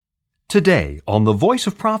Today, on The Voice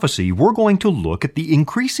of Prophecy, we're going to look at the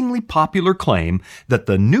increasingly popular claim that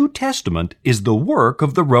the New Testament is the work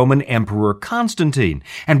of the Roman Emperor Constantine,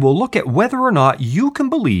 and we'll look at whether or not you can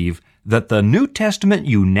believe that the New Testament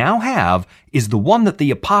you now have is the one that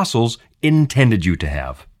the apostles intended you to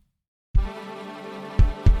have.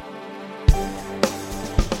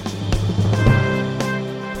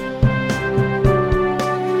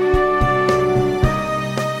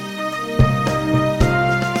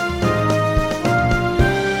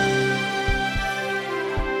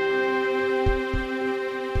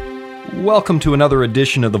 Welcome to another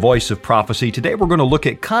edition of The Voice of Prophecy. Today we're going to look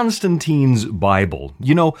at Constantine's Bible.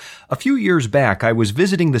 You know, a few years back I was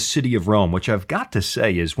visiting the city of Rome, which I've got to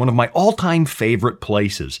say is one of my all-time favorite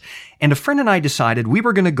places. And a friend and I decided we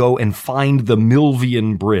were going to go and find the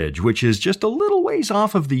Milvian Bridge, which is just a little ways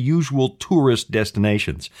off of the usual tourist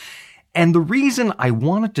destinations. And the reason I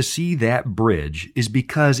wanted to see that bridge is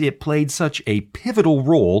because it played such a pivotal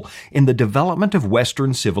role in the development of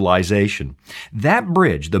Western civilization. That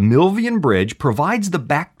bridge, the Milvian Bridge, provides the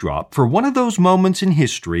backdrop for one of those moments in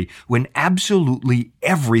history when absolutely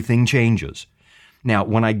everything changes. Now,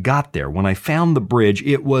 when I got there, when I found the bridge,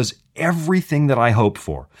 it was everything that I hoped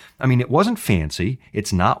for. I mean, it wasn't fancy,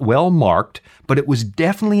 it's not well marked, but it was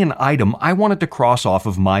definitely an item I wanted to cross off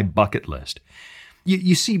of my bucket list.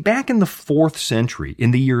 You see, back in the 4th century,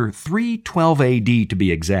 in the year 312 AD to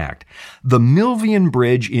be exact, the Milvian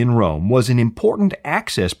Bridge in Rome was an important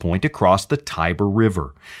access point across the Tiber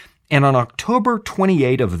River. And on October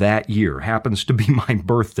 28 of that year, happens to be my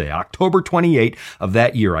birthday, October 28 of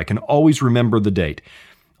that year, I can always remember the date.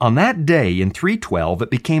 On that day in 312,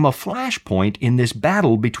 it became a flashpoint in this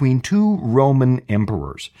battle between two Roman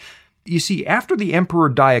emperors. You see, after the Emperor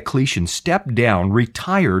Diocletian stepped down,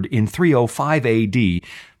 retired in 305 AD,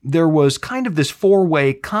 there was kind of this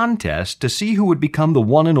four-way contest to see who would become the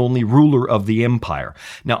one and only ruler of the empire.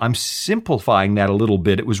 Now, I'm simplifying that a little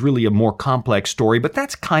bit. It was really a more complex story, but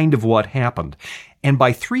that's kind of what happened. And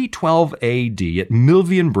by 312 AD, at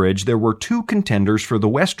Milvian Bridge, there were two contenders for the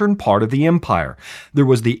western part of the empire. There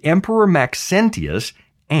was the Emperor Maxentius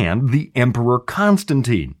and the Emperor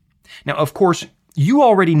Constantine. Now, of course, you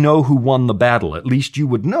already know who won the battle. At least you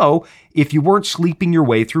would know if you weren't sleeping your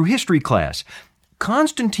way through history class.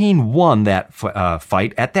 Constantine won that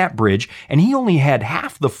fight at that bridge, and he only had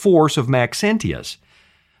half the force of Maxentius.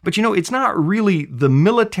 But you know, it's not really the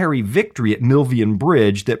military victory at Milvian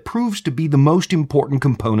Bridge that proves to be the most important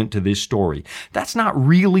component to this story. That's not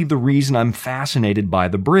really the reason I'm fascinated by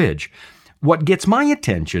the bridge. What gets my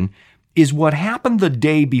attention is what happened the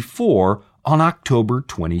day before on October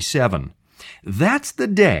 27. That's the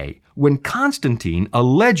day when Constantine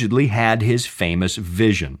allegedly had his famous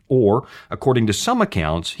vision, or, according to some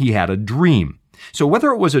accounts, he had a dream. So whether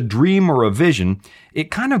it was a dream or a vision, it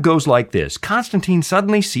kind of goes like this. Constantine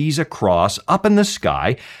suddenly sees a cross up in the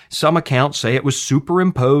sky. Some accounts say it was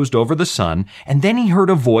superimposed over the sun, and then he heard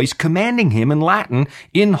a voice commanding him in Latin,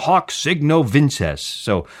 in hoc signo vinces.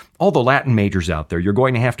 So all the Latin majors out there, you're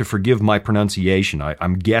going to have to forgive my pronunciation.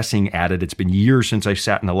 I'm guessing at it. It's been years since I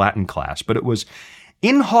sat in a Latin class, but it was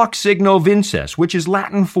in hoc signo vinces, which is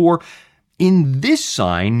Latin for in this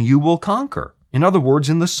sign you will conquer. In other words,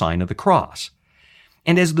 in the sign of the cross.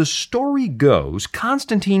 And as the story goes,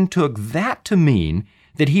 Constantine took that to mean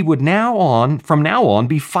that he would from now on,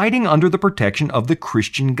 be fighting under the protection of the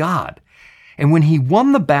Christian God. And when he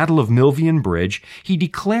won the Battle of Milvian Bridge, he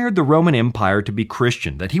declared the Roman Empire to be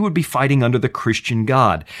Christian, that he would be fighting under the Christian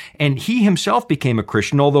God. And he himself became a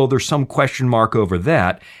Christian, although there's some question mark over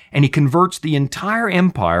that, and he converts the entire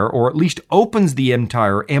empire, or at least opens the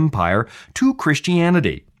entire empire, to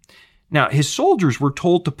Christianity. Now, his soldiers were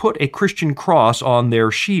told to put a Christian cross on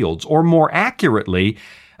their shields, or more accurately,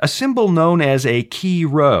 a symbol known as a chi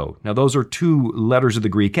rho. Now, those are two letters of the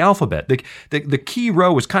Greek alphabet. The chi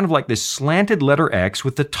rho is kind of like this slanted letter X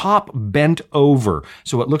with the top bent over,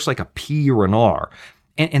 so it looks like a P or an R.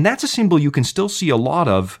 And that's a symbol you can still see a lot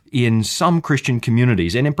of in some Christian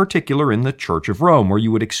communities, and in particular in the Church of Rome, where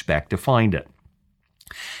you would expect to find it.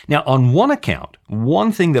 Now, on one account,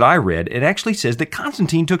 one thing that I read, it actually says that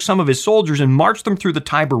Constantine took some of his soldiers and marched them through the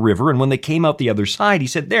Tiber River, and when they came out the other side, he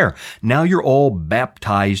said, there, now you're all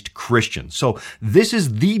baptized Christians. So this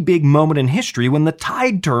is the big moment in history when the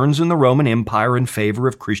tide turns in the Roman Empire in favor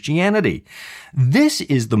of Christianity. This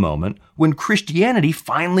is the moment when Christianity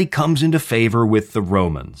finally comes into favor with the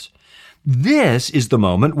Romans. This is the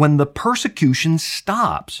moment when the persecution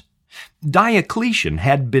stops. Diocletian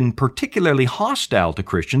had been particularly hostile to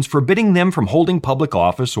Christians, forbidding them from holding public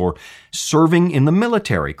office or serving in the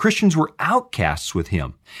military. Christians were outcasts with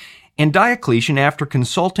him. And Diocletian, after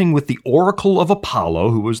consulting with the oracle of Apollo,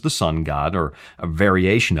 who was the sun god, or a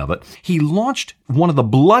variation of it, he launched one of the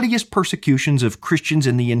bloodiest persecutions of Christians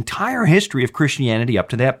in the entire history of Christianity up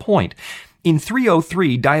to that point. In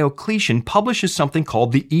 303, Diocletian publishes something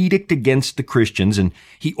called the Edict Against the Christians, and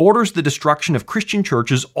he orders the destruction of Christian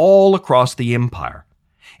churches all across the empire.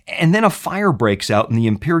 And then a fire breaks out in the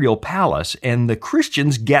imperial palace, and the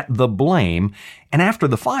Christians get the blame. And after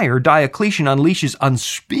the fire, Diocletian unleashes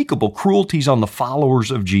unspeakable cruelties on the followers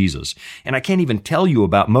of Jesus. And I can't even tell you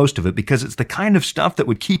about most of it because it's the kind of stuff that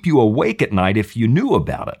would keep you awake at night if you knew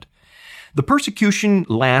about it. The persecution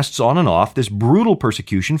lasts on and off, this brutal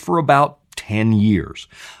persecution, for about 10 years,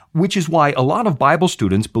 which is why a lot of Bible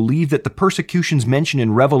students believe that the persecutions mentioned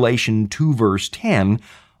in Revelation 2 verse 10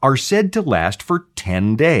 are said to last for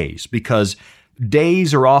 10 days, because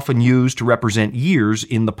days are often used to represent years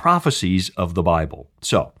in the prophecies of the Bible.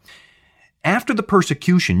 So, after the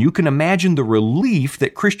persecution, you can imagine the relief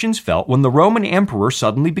that Christians felt when the Roman emperor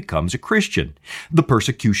suddenly becomes a Christian. The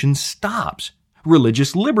persecution stops.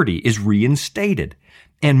 Religious liberty is reinstated.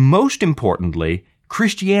 And most importantly,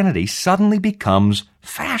 Christianity suddenly becomes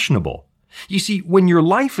fashionable. You see, when your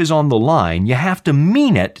life is on the line, you have to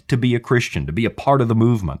mean it to be a Christian, to be a part of the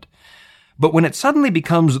movement. But when it suddenly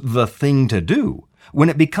becomes the thing to do, when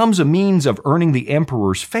it becomes a means of earning the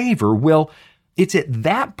emperor's favor, well, it's at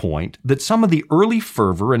that point that some of the early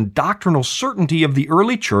fervor and doctrinal certainty of the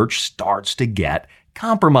early church starts to get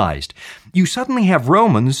compromised. You suddenly have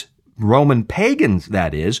Roman pagans,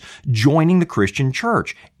 that is, joining the Christian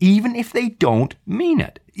church, even if they don't mean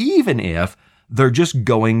it, even if they're just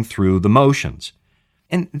going through the motions.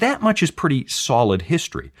 And that much is pretty solid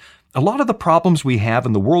history. A lot of the problems we have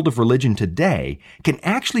in the world of religion today can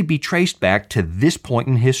actually be traced back to this point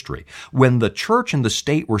in history, when the church and the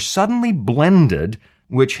state were suddenly blended,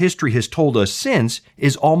 which history has told us since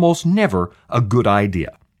is almost never a good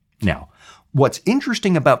idea. Now, what's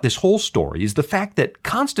interesting about this whole story is the fact that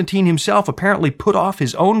Constantine himself apparently put off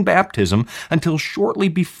his own baptism until shortly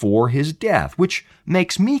before his death, which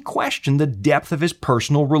makes me question the depth of his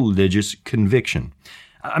personal religious conviction.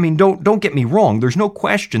 I mean, don't get me wrong. There's no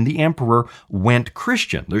question the emperor went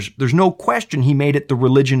Christian. There's no question he made it the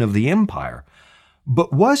religion of the empire.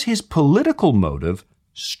 But was his political motive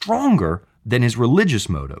stronger than his religious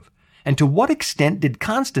motive? And to what extent did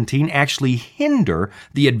Constantine actually hinder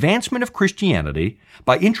the advancement of Christianity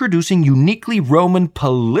by introducing uniquely Roman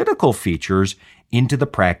political features into the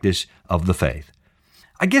practice of the faith?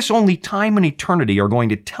 I guess only time and eternity are going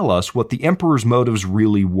to tell us what the emperor's motives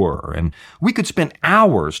really were, and we could spend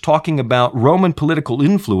hours talking about Roman political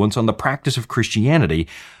influence on the practice of Christianity,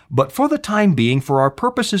 but for the time being, for our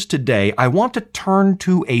purposes today, I want to turn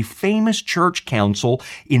to a famous church council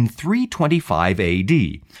in 325 AD,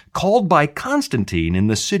 called by Constantine in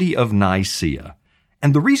the city of Nicaea.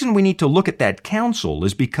 And the reason we need to look at that council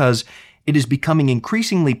is because it is becoming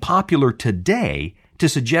increasingly popular today to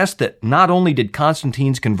suggest that not only did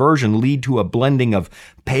Constantine's conversion lead to a blending of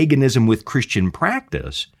paganism with Christian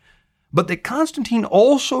practice, but that Constantine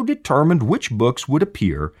also determined which books would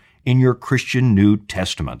appear in your Christian New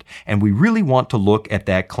Testament. And we really want to look at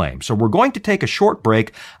that claim. So we're going to take a short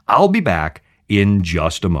break. I'll be back in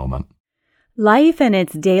just a moment. Life and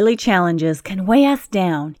its daily challenges can weigh us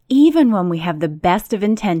down, even when we have the best of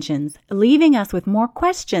intentions, leaving us with more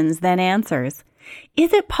questions than answers.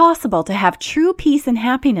 Is it possible to have true peace and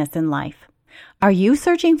happiness in life? Are you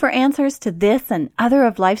searching for answers to this and other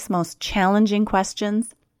of life's most challenging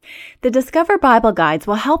questions? The Discover Bible Guides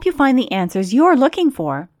will help you find the answers you're looking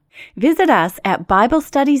for. Visit us at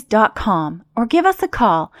BibleStudies.com or give us a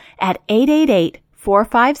call at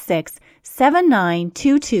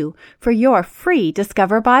 888-456-7922 for your free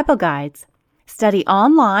Discover Bible Guides. Study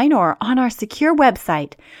online or on our secure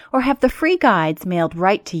website, or have the free guides mailed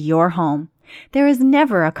right to your home. There is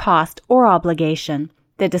never a cost or obligation.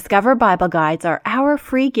 The Discover Bible Guides are our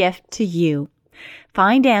free gift to you.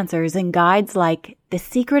 Find answers in guides like The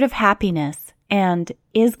Secret of Happiness and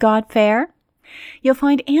Is God Fair? You'll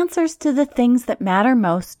find answers to the things that matter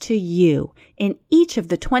most to you in each of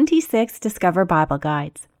the 26 Discover Bible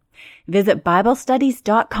Guides. Visit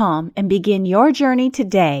BibleStudies.com and begin your journey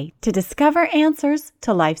today to discover answers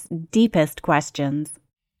to life's deepest questions.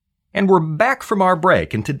 And we're back from our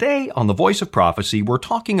break, and today on The Voice of Prophecy, we're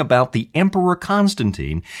talking about the Emperor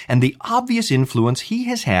Constantine and the obvious influence he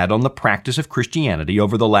has had on the practice of Christianity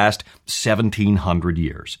over the last 1700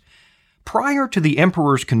 years. Prior to the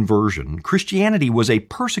emperor's conversion, Christianity was a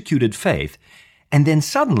persecuted faith, and then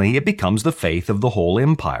suddenly it becomes the faith of the whole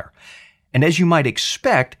empire. And as you might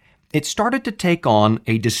expect, it started to take on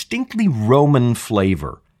a distinctly Roman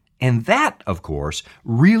flavor. And that, of course,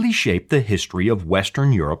 really shaped the history of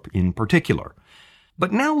Western Europe in particular.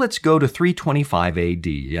 But now let's go to 325 AD,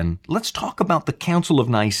 and let's talk about the Council of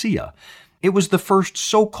Nicaea. It was the first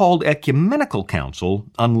so-called ecumenical council,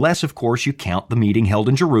 unless, of course, you count the meeting held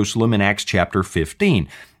in Jerusalem in Acts chapter 15.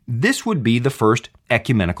 This would be the first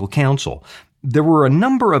ecumenical council. There were a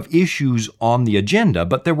number of issues on the agenda,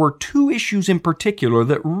 but there were two issues in particular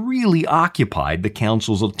that really occupied the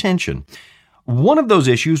council's attention. One of those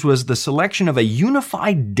issues was the selection of a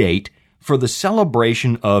unified date for the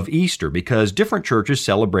celebration of Easter, because different churches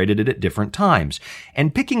celebrated it at different times.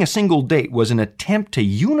 And picking a single date was an attempt to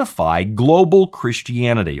unify global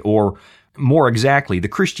Christianity, or more exactly, the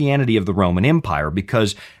Christianity of the Roman Empire,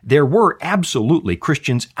 because there were absolutely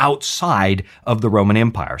Christians outside of the Roman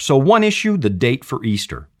Empire. So one issue, the date for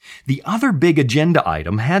Easter. The other big agenda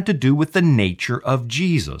item had to do with the nature of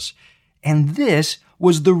Jesus. And this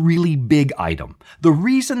was the really big item, the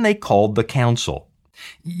reason they called the council.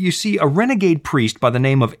 You see, a renegade priest by the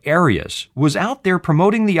name of Arius was out there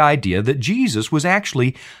promoting the idea that Jesus was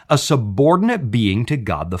actually a subordinate being to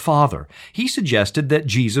God the Father. He suggested that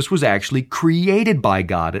Jesus was actually created by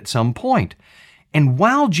God at some point. And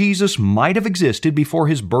while Jesus might have existed before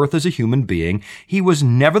his birth as a human being, he was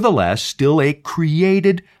nevertheless still a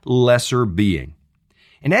created lesser being.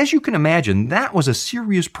 And as you can imagine, that was a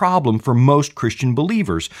serious problem for most Christian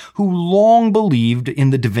believers who long believed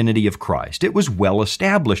in the divinity of Christ. It was well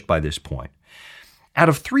established by this point. Out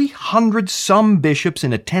of 300-some bishops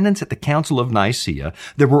in attendance at the Council of Nicaea,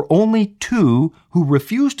 there were only 2 who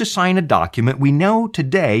refused to sign a document we know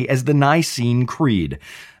today as the Nicene Creed,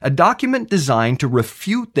 a document designed to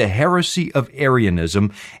refute the heresy of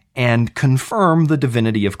Arianism and confirm the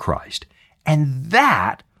divinity of Christ. And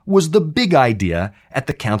that was the big idea at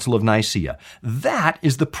the Council of Nicaea. That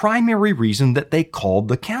is the primary reason that they called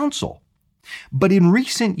the council. But in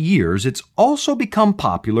recent years, it's also become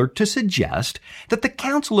popular to suggest that the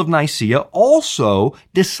Council of Nicaea also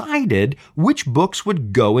decided which books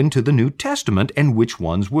would go into the New Testament and which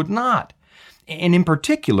ones would not. And in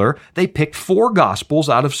particular, they picked 4 Gospels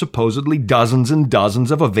out of supposedly dozens and dozens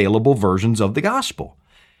of available versions of the Gospel.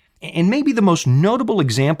 And maybe the most notable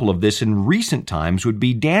example of this in recent times would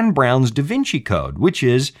be Dan Brown's Da Vinci Code, which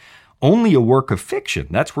is only a work of fiction.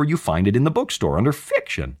 That's where you find it in the bookstore, under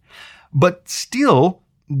fiction. But still,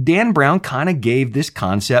 Dan Brown kind of gave this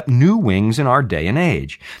concept new wings in our day and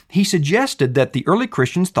age. He suggested that the early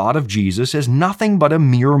Christians thought of Jesus as nothing but a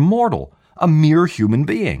mere mortal, a mere human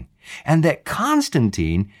being, and that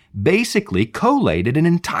Constantine basically collated an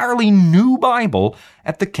entirely new Bible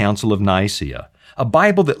at the Council of Nicaea. A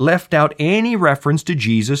Bible that left out any reference to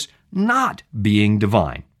Jesus not being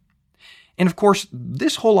divine. And of course,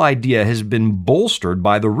 this whole idea has been bolstered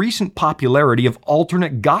by the recent popularity of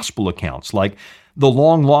alternate gospel accounts, like the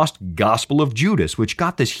long-lost Gospel of Judas, which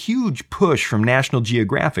got this huge push from National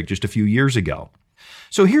Geographic just a few years ago.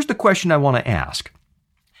 So here's the question I want to ask.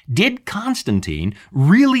 Did Constantine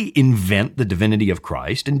really invent the divinity of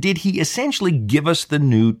Christ, and did he essentially give us the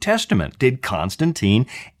New Testament? Did Constantine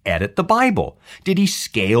edit the Bible? Did he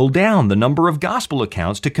scale down the number of gospel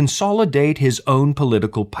accounts to consolidate his own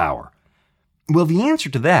political power? Well, the answer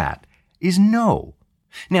to that is no.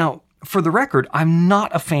 Now, for the record, I'm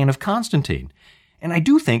not a fan of Constantine. And I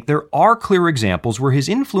do think there are clear examples where his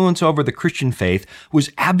influence over the Christian faith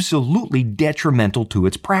was absolutely detrimental to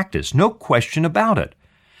its practice. No question about it.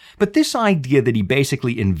 But this idea that he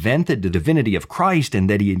basically invented the divinity of Christ and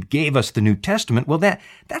that he gave us the New Testament, well,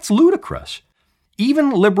 that's ludicrous.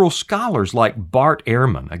 Even liberal scholars like Bart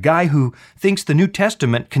Ehrman, a guy who thinks the New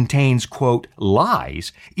Testament contains, quote,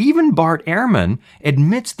 lies, even Bart Ehrman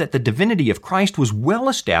admits that the divinity of Christ was well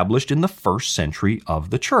established in the first century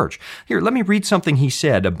of the church. Here, let me read something he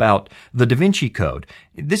said about the Da Vinci Code.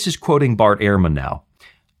 This is quoting Bart Ehrman now.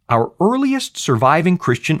 Our earliest surviving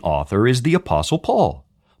Christian author is the Apostle Paul.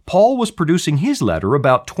 Paul was producing his letter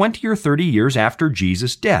about 20 or 30 years after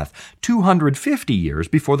Jesus' death, 250 years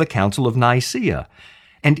before the Council of Nicaea.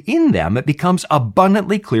 And in them, it becomes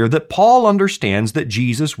abundantly clear that Paul understands that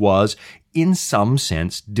Jesus was, in some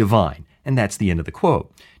sense, divine. And that's the end of the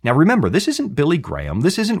quote. Now remember, this isn't Billy Graham,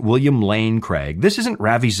 this isn't William Lane Craig, this isn't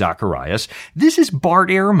Ravi Zacharias, this is Bart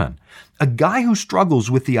Ehrman, a guy who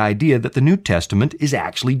struggles with the idea that the New Testament is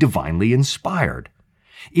actually divinely inspired.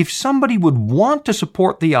 If somebody would want to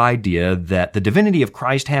support the idea that the divinity of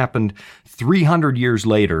Christ happened 300 years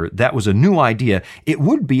later, that was a new idea, it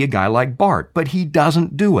would be a guy like Bart, but he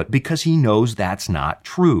doesn't do it because he knows that's not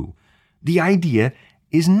true. The idea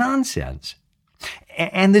is nonsense.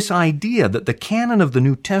 And this idea that the canon of the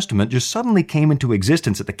New Testament just suddenly came into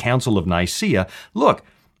existence at the Council of Nicaea, look,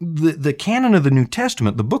 The canon of the New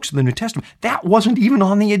Testament, the books of the New Testament, that wasn't even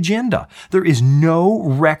on the agenda. There is no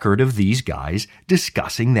record of these guys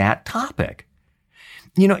discussing that topic.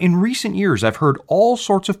 In recent years, I've heard all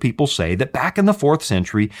sorts of people say that back in the 4th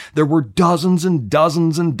century, there were dozens and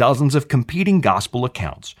dozens and dozens of competing gospel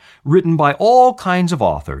accounts written by all kinds of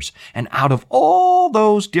authors. And out of all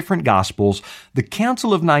those different gospels, the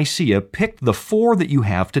Council of Nicaea picked the 4 that you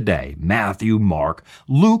have today: Matthew, Mark,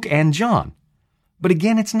 Luke, and John. But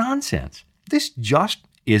again, it's nonsense. This just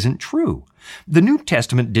isn't true. The New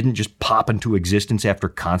Testament didn't just pop into existence after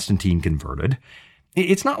Constantine converted.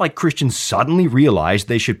 It's not like Christians suddenly realized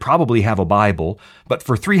they should probably have a Bible, but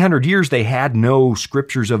for 300 years they had no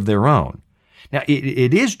scriptures of their own. Now,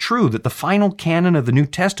 it is true that the final canon of the New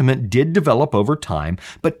Testament did develop over time,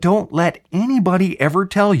 but don't let anybody ever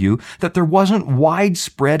tell you that there wasn't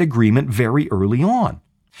widespread agreement very early on.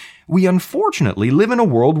 We unfortunately live in a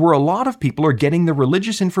world where a lot of people are getting their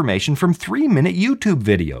religious information from 3-minute YouTube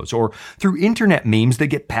videos or through internet memes that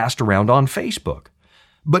get passed around on Facebook.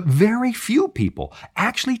 But very few people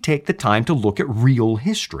actually take the time to look at real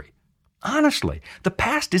history. Honestly, the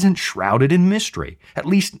past isn't shrouded in mystery, at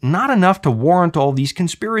least not enough to warrant all these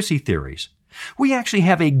conspiracy theories. We actually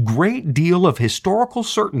have a great deal of historical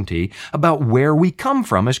certainty about where we come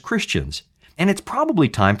from as Christians. And it's probably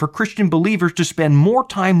time for Christian believers to spend more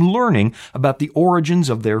time learning about the origins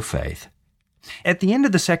of their faith. At the end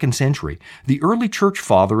of the 2nd century, the early church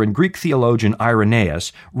father and Greek theologian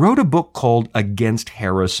Irenaeus wrote a book called Against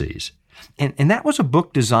Heresies. And that was a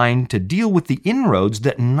book designed to deal with the inroads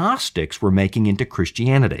that Gnostics were making into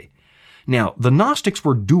Christianity. Now, the Gnostics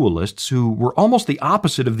were dualists who were almost the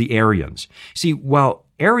opposite of the Arians. See, while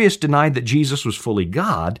Arius denied that Jesus was fully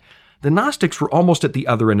God, the Gnostics were almost at the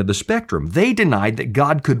other end of the spectrum. They denied that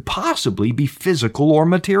God could possibly be physical or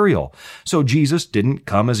material. So Jesus didn't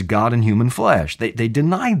come as God in human flesh. They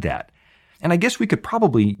denied that. And I guess we could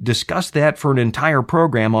probably discuss that for an entire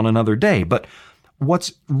program on another day. But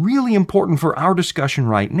what's really important for our discussion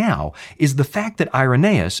right now is the fact that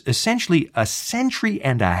Irenaeus, essentially a century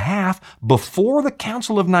and a half before the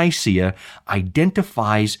Council of Nicaea,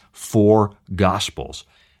 identifies 4 Gospels.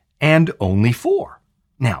 And only 4.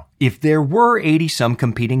 Now, if there were 80-some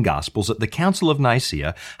competing Gospels at the Council of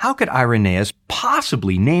Nicaea, how could Irenaeus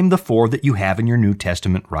possibly name the 4 that you have in your New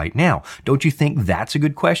Testament right now? Don't you think that's a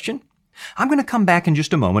good question? I'm going to come back in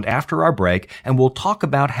just a moment after our break, and we'll talk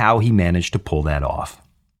about how he managed to pull that off.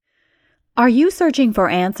 Are you searching for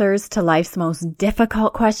answers to life's most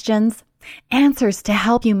difficult questions? Answers to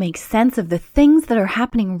help you make sense of the things that are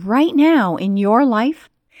happening right now in your life?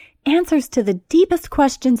 Answers to the deepest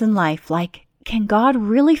questions in life, like, can God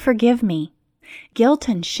really forgive me? Guilt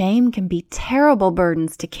and shame can be terrible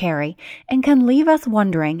burdens to carry and can leave us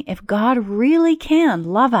wondering if God really can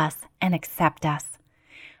love us and accept us.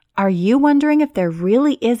 Are you wondering if there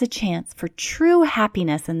really is a chance for true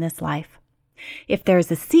happiness in this life? If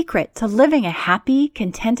there's a secret to living a happy,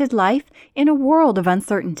 contented life in a world of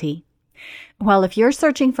uncertainty? Well, if you're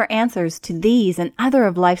searching for answers to these and other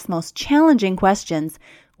of life's most challenging questions,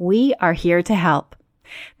 we are here to help.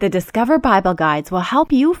 The Discover Bible Guides will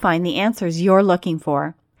help you find the answers you're looking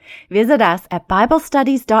for. Visit us at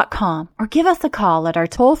BibleStudies.com or give us a call at our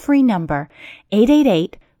toll-free number,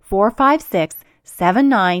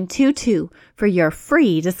 888-456-7922, for your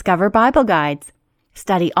free Discover Bible Guides.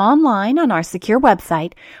 Study online on our secure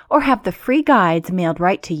website or have the free guides mailed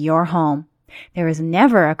right to your home. There is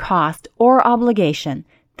never a cost or obligation.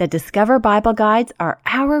 The Discover Bible Guides are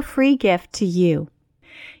our free gift to you.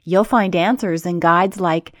 You'll find answers in guides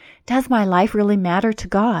like, Does my life really matter to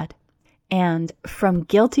God? And From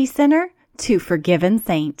Guilty Sinner to Forgiven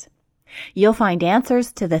Saint. You'll find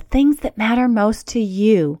answers to the things that matter most to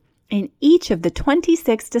you in each of the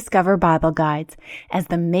 26 Discover Bible Guides as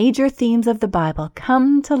the major themes of the Bible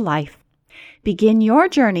come to life. Begin your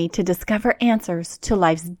journey to discover answers to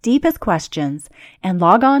life's deepest questions and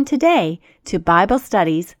log on today to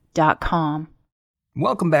BibleStudies.com.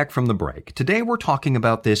 Welcome back from the break. Today we're talking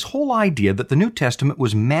about this whole idea that the New Testament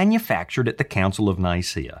was manufactured at the Council of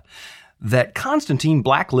Nicaea, that Constantine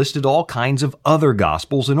blacklisted all kinds of other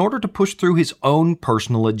Gospels in order to push through his own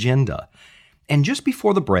personal agenda. And just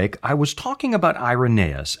before the break, I was talking about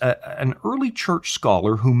Irenaeus, an early church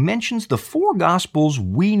scholar who mentions the 4 Gospels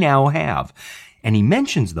we now have, and he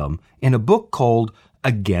mentions them in a book called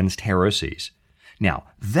Against Heresies. Now,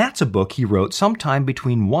 that's a book he wrote sometime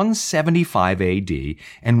between 175 AD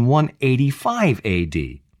and 185 AD,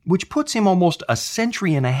 which puts him almost a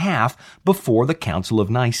century and a half before the Council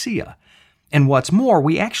of Nicaea. And what's more,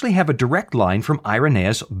 we actually have a direct line from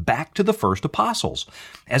Irenaeus back to the first apostles.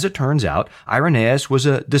 As it turns out, Irenaeus was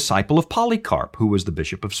a disciple of Polycarp, who was the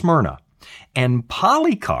bishop of Smyrna. And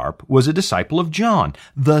Polycarp was a disciple of John,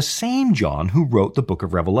 the same John who wrote the book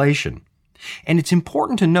of Revelation. And it's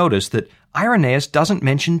important to notice that Irenaeus doesn't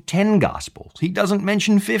mention 10 Gospels. He doesn't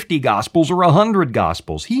mention 50 Gospels or 100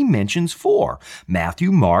 Gospels. He mentions 4,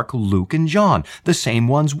 Matthew, Mark, Luke, and John, the same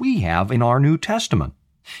ones we have in our New Testament.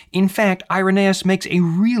 In fact, Irenaeus makes a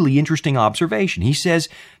really interesting observation. He says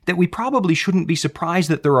that we probably shouldn't be surprised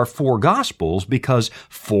that there are 4 Gospels because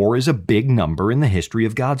 4 is a big number in the history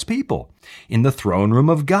of God's people. In the throne room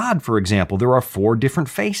of God, for example, there are 4 different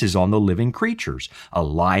faces on the living creatures, a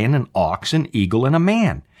lion, an ox, an eagle, and a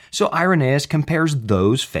man. So Irenaeus compares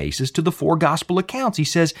those faces to the 4 Gospel accounts. He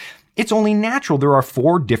says it's only natural there are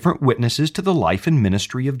 4 different witnesses to the life and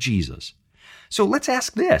ministry of Jesus. So let's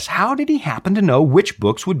ask this. How did he happen to know which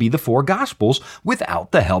books would be the 4 Gospels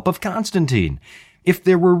without the help of Constantine? If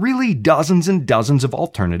there were really dozens and dozens of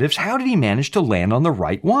alternatives, how did he manage to land on the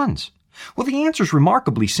right ones? Well, the answer is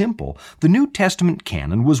remarkably simple. The New Testament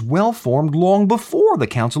canon was well formed long before the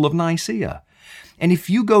Council of Nicaea. And if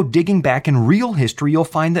you go digging back in real history, you'll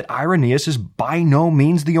find that Irenaeus is by no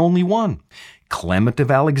means the only one. Clement of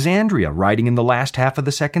Alexandria, writing in the last half of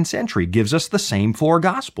the 2nd century, gives us the same 4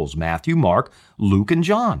 Gospels, Matthew, Mark, Luke, and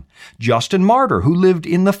John. Justin Martyr, who lived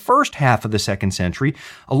in the first half of the 2nd century,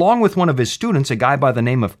 along with one of his students, a guy by the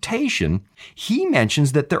name of Tatian, he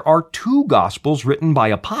mentions that there are 2 Gospels written by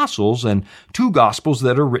apostles and 2 Gospels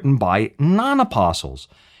that are written by non-apostles.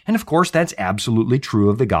 And of course, that's absolutely true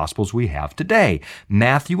of the Gospels we have today.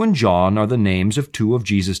 Matthew and John are the names of 2 of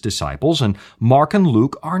Jesus' disciples, and Mark and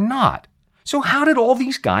Luke are not. So how did all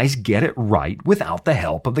these guys get it right without the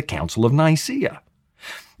help of the Council of Nicaea?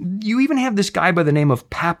 You even have this guy by the name of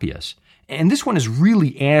Papias. And this one is really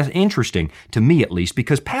interesting, to me at least,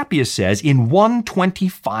 because Papias says in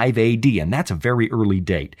 125 AD, and that's a very early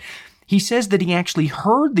date, he says that he actually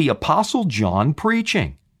heard the Apostle John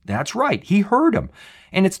preaching. That's right, he heard him.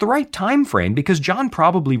 And it's the right time frame because John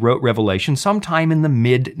probably wrote Revelation sometime in the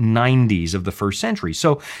mid-90s of the 1st century.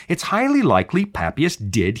 So it's highly likely Papias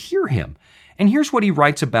did hear him. And here's what he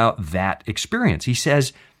writes about that experience. He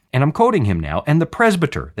says, and I'm quoting him now, and the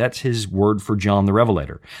presbyter, that's his word for John the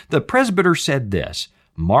Revelator, the presbyter said this,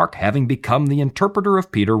 Mark, having become the interpreter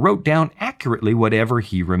of Peter, wrote down accurately whatever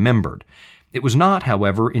he remembered. It was not,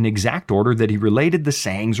 however, in exact order that he related the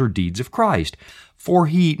sayings or deeds of Christ, for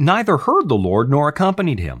he neither heard the Lord nor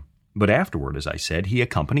accompanied him. But afterward, as I said, he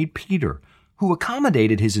accompanied Peter, who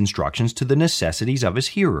accommodated his instructions to the necessities of his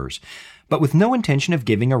hearers, but with no intention of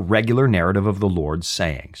giving a regular narrative of the Lord's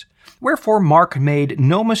sayings. Wherefore Mark made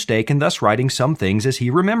no mistake in thus writing some things as he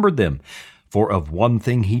remembered them. For of one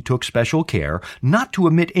thing he took special care, not to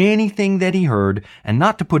omit anything that he heard, and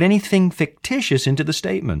not to put anything fictitious into the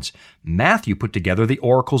statements. Matthew put together the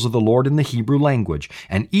oracles of the Lord in the Hebrew language,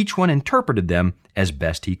 and each one interpreted them as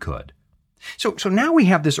best he could. So now we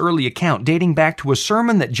have this early account dating back to a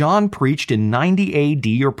sermon that John preached in 90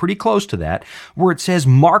 AD, or pretty close to that, where it says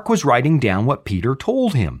Mark was writing down what Peter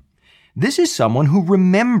told him. This is someone who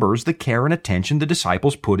remembers the care and attention the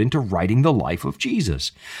disciples put into writing the life of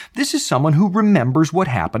Jesus. This is someone who remembers what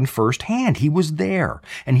happened firsthand. He was there.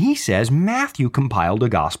 And he says Matthew compiled a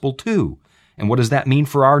gospel too. And what does that mean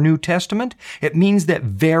for our New Testament? It means that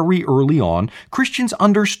very early on, Christians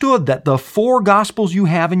understood that the 4 Gospels you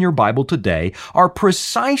have in your Bible today are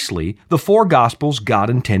precisely the 4 Gospels God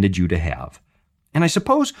intended you to have. And I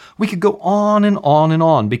suppose we could go on and on and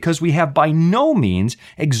on because we have by no means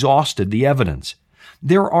exhausted the evidence.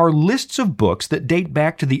 There are lists of books that date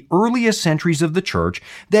back to the earliest centuries of the church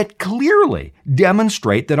that clearly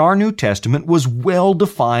demonstrate that our New Testament was well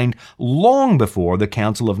defined long before the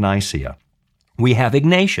Council of Nicaea. We have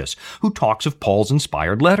Ignatius, who talks of Paul's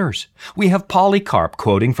inspired letters. We have Polycarp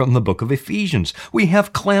quoting from the book of Ephesians. We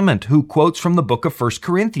have Clement, who quotes from the book of 1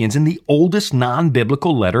 Corinthians in the oldest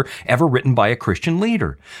non-biblical letter ever written by a Christian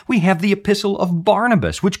leader. We have the epistle of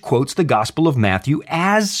Barnabas, which quotes the Gospel of Matthew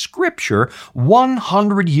as scripture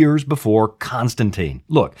 100 years before Constantine.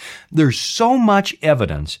 Look, there's so much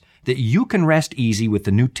evidence that you can rest easy with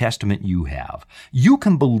the New Testament you have. You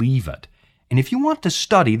can believe it. And if you want to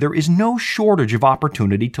study, there is no shortage of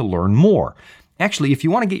opportunity to learn more. Actually, if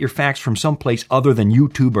you want to get your facts from someplace other than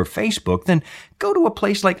YouTube or Facebook, then go to a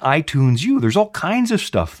place like iTunes U. There's all kinds of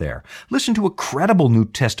stuff there. Listen to a credible New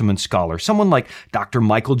Testament scholar, someone like Dr.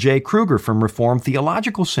 Michael J. Kruger from Reformed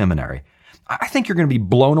Theological Seminary. I think you're going to be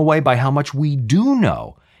blown away by how much we do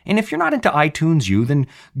know. And if you're not into iTunes U, then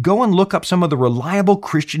go and look up some of the reliable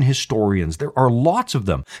Christian historians. There are lots of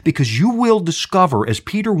them, because you will discover, as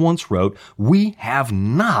Peter once wrote, we have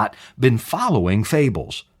not been following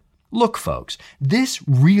fables. Look, folks, this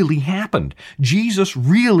really happened. Jesus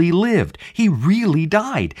really lived. He really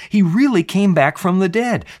died. He really came back from the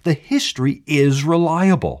dead. The history is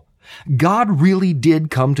reliable. God really did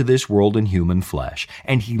come to this world in human flesh,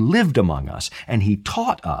 and He lived among us, and He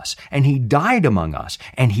taught us, and He died among us,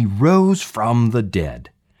 and He rose from the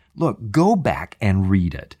dead. Look, go back and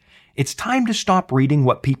read it. It's time to stop reading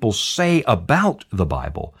what people say about the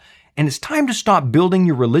Bible, and it's time to stop building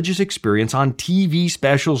your religious experience on TV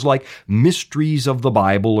specials like Mysteries of the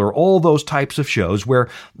Bible or all those types of shows where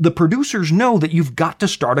the producers know that you've got to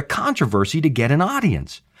start a controversy to get an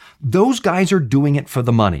audience. Those guys are doing it for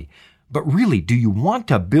the money. But really, do you want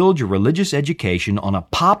to build your religious education on a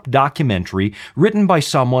pop documentary written by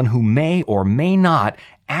someone who may or may not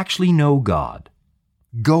actually know God?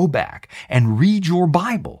 Go back and read your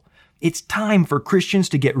Bible. It's time for Christians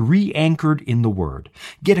to get re-anchored in the Word.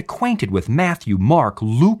 Get acquainted with Matthew, Mark,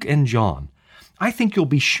 Luke, and John. I think you'll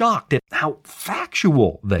be shocked at how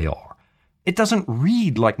factual they are. It doesn't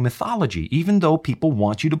read like mythology, even though people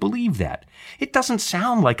want you to believe that. It doesn't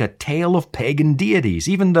sound like a tale of pagan deities,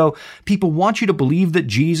 even though people want you to believe that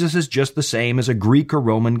Jesus is just the same as a Greek or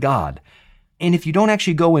Roman god. And if you don't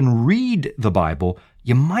actually go and read the Bible,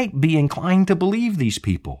 you might be inclined to believe these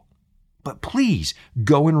people. But please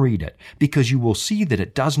go and read it, because you will see that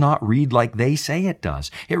it does not read like they say it does.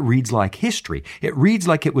 It reads like history. It reads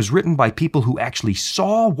like it was written by people who actually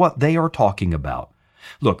saw what they are talking about.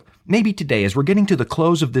 Look, maybe today, as we're getting to the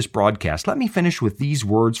close of this broadcast, let me finish with these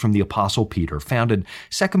words from the Apostle Peter, found in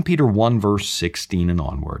 2 Peter 1, verse 16 and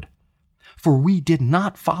onward. For we did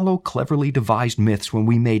not follow cleverly devised myths when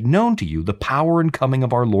we made known to you the power and coming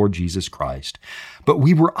of our Lord Jesus Christ, but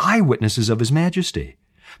we were eyewitnesses of His majesty.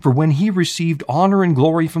 For when He received honor and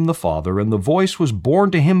glory from the Father, and the voice was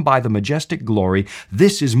borne to Him by the majestic glory,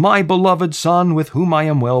 This is my beloved Son, with whom I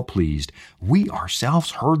am well pleased, we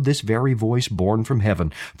ourselves heard this very voice borne from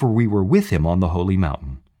heaven, for we were with Him on the holy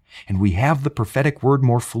mountain. And we have the prophetic word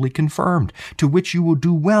more fully confirmed, to which you will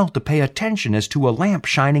do well to pay attention as to a lamp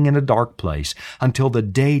shining in a dark place, until the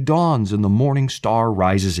day dawns and the morning star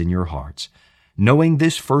rises in your hearts. Knowing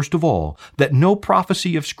this first of all, that no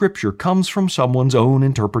prophecy of Scripture comes from someone's own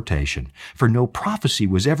interpretation. For no prophecy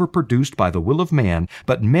was ever produced by the will of man,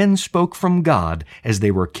 but men spoke from God as they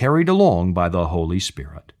were carried along by the Holy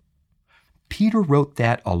Spirit. Peter wrote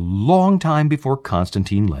that a long time before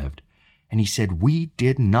Constantine lived, and he said we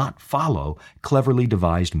did not follow cleverly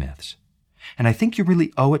devised myths. And I think you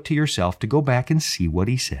really owe it to yourself to go back and see what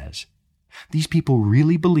he says. These people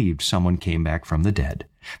really believed someone came back from the dead.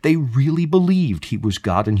 They really believed He was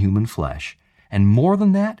God in human flesh. And more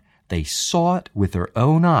than that, they saw it with their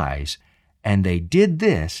own eyes. And they did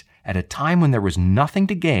this at a time when there was nothing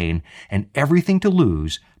to gain and everything to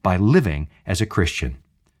lose by living as a Christian.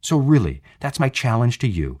 So really, that's my challenge to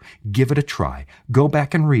you. Give it a try. Go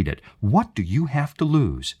back and read it. What do you have to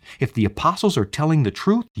lose? If the apostles are telling the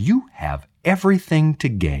truth, you have everything to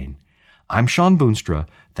gain. I'm Shawn Boonstra.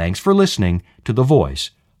 Thanks for listening to The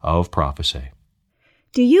Voice of Prophecy.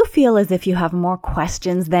 Do you feel as if you have more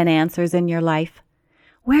questions than answers in your life?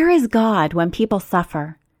 Where is God when people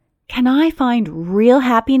suffer? Can I find real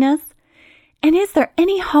happiness? And is there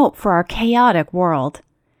any hope for our chaotic world?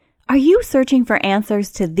 Are you searching for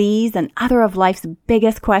answers to these and other of life's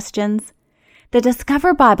biggest questions? The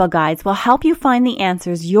Discover Bible Guides will help you find the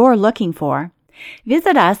answers you're looking for.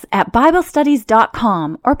 Visit us at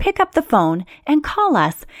BibleStudies.com or pick up the phone and call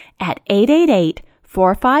us at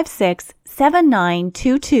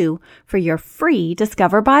 888-456-7922 for your free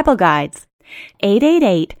Discover Bible Guides.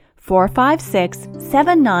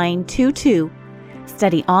 888-456-7922.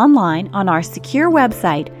 Study online on our secure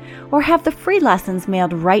website or have the free lessons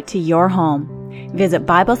mailed right to your home. Visit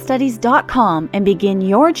BibleStudies.com and begin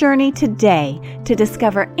your journey today to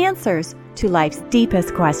discover answers to life's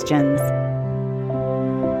deepest questions.